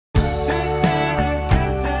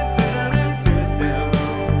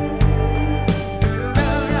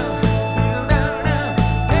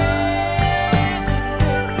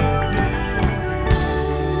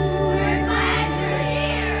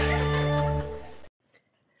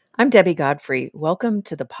I'm Debbie Godfrey. Welcome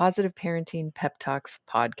to the Positive Parenting PEP Talks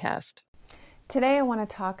podcast. Today I want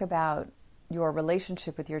to talk about your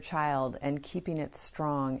relationship with your child and keeping it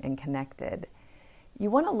strong and connected.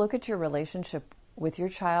 You want to look at your relationship with your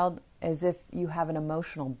child as if you have an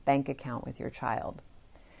emotional bank account with your child.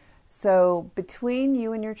 So between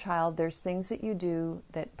you and your child, there's things that you do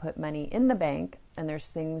that put money in the bank, and there's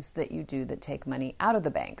things that you do that take money out of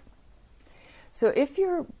the bank. So if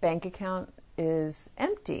your bank account is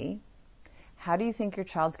empty, how do you think your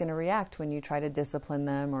child's going to react when you try to discipline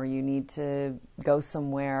them, or you need to go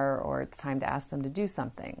somewhere, or it's time to ask them to do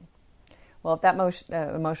something? Well, if that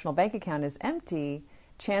emotional bank account is empty,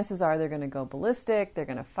 chances are they're going to go ballistic, they're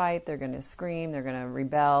going to fight, they're going to scream, they're going to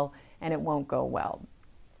rebel, and it won't go well.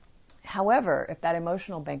 However, if that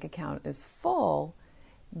emotional bank account is full,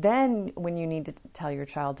 then when you need to tell your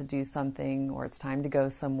child to do something, or it's time to go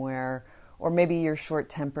somewhere, or maybe you're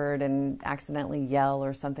short-tempered and accidentally yell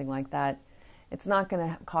or something like that, it's not going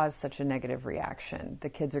to cause such a negative reaction. The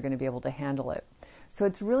kids are going to be able to handle it. So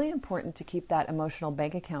it's really important to keep that emotional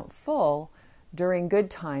bank account full during good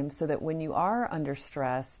times so that when you are under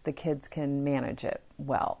stress, the kids can manage it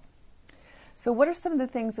well. So what are some of the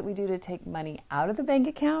things that we do to take money out of the bank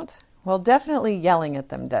account? Well, definitely yelling at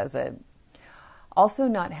them does it. Also,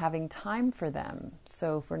 not having time for them.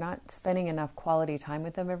 So if we're not spending enough quality time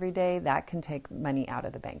with them every day, that can take money out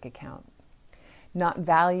of the bank account. Not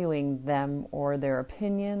valuing them or their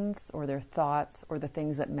opinions or their thoughts or the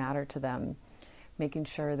things that matter to them. Making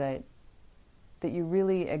sure that you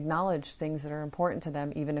really acknowledge things that are important to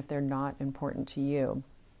them, even if they're not important to you.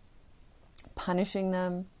 Punishing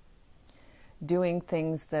them. Doing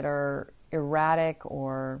things that are erratic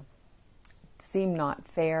or seem not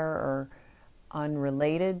fair or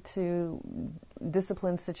unrelated to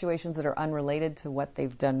discipline situations that are unrelated to what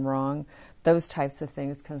they've done wrong. Those types of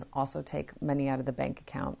things can also take money out of the bank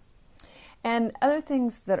account. And other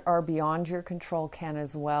things that are beyond your control can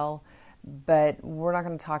as well, but we're not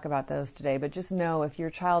going to talk about those today. But just know if your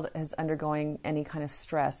child is undergoing any kind of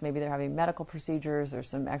stress, maybe they're having medical procedures or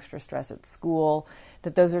some extra stress at school,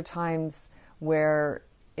 that those are times where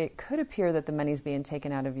it could appear that the money's being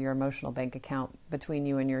taken out of your emotional bank account between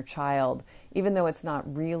you and your child, even though it's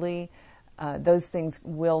not really. Those things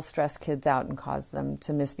will stress kids out and cause them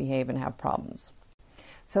to misbehave and have problems.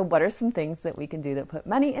 So what are some things that we can do that put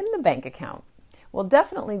money in the bank account? Well,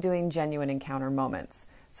 definitely doing genuine encounter moments.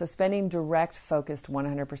 So spending direct, focused,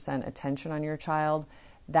 100% attention on your child,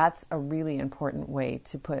 that's a really important way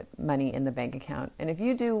to put money in the bank account. And if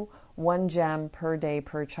you do 1 gem per day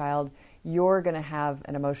per child, you're going to have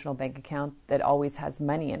an emotional bank account that always has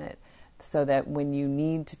money in it, so that when you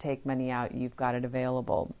need to take money out, you've got it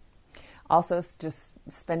available. Also, just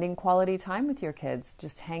spending quality time with your kids,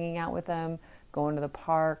 just hanging out with them, going to the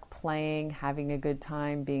park, playing, having a good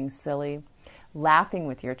time, being silly, laughing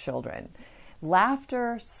with your children.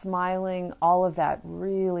 Laughter, smiling, all of that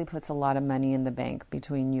really puts a lot of money in the bank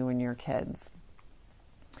between you and your kids.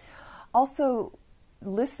 Also,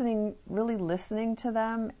 really listening to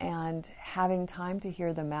them and having time to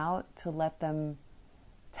hear them out, to let them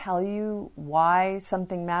tell you why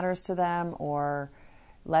something matters to them, or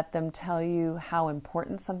let them tell you how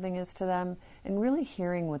important something is to them, and really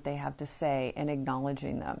hearing what they have to say and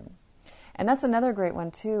acknowledging them. And that's another great one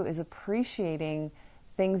too, is appreciating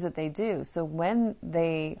things that they do. So when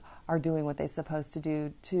they are doing what they're supposed to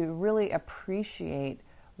do, to really appreciate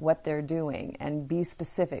what they're doing and be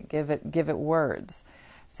specific, give it words.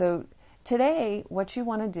 So today, what you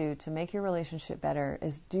want to do to make your relationship better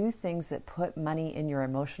is do things that put money in your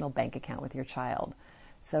emotional bank account with your child.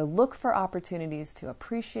 So look for opportunities to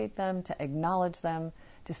appreciate them, to acknowledge them,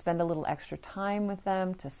 to spend a little extra time with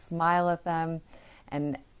them, to smile at them,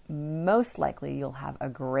 and most likely you'll have a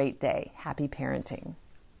great day. Happy parenting.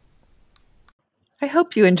 I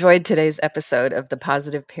hope you enjoyed today's episode of the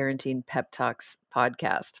Positive Parenting PEP Talks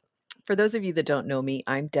podcast. For those of you that don't know me,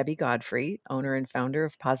 I'm Debbie Godfrey, owner and founder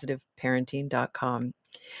of positiveparenting.com.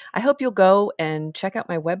 I hope you'll go and check out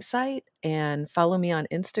my website and follow me on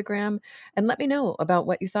Instagram and let me know about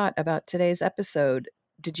what you thought about today's episode.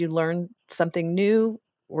 Did you learn something new?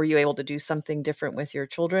 Were you able to do something different with your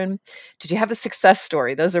children? Did you have a success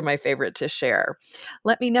story? Those are my favorite to share.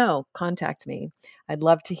 Let me know. Contact me. I'd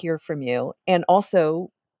love to hear from you. And also,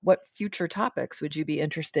 what future topics would you be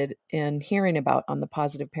interested in hearing about on the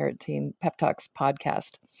Positive Parenting Pep Talks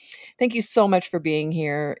podcast? Thank you so much for being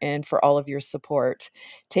here and for all of your support.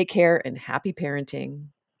 Take care and happy parenting.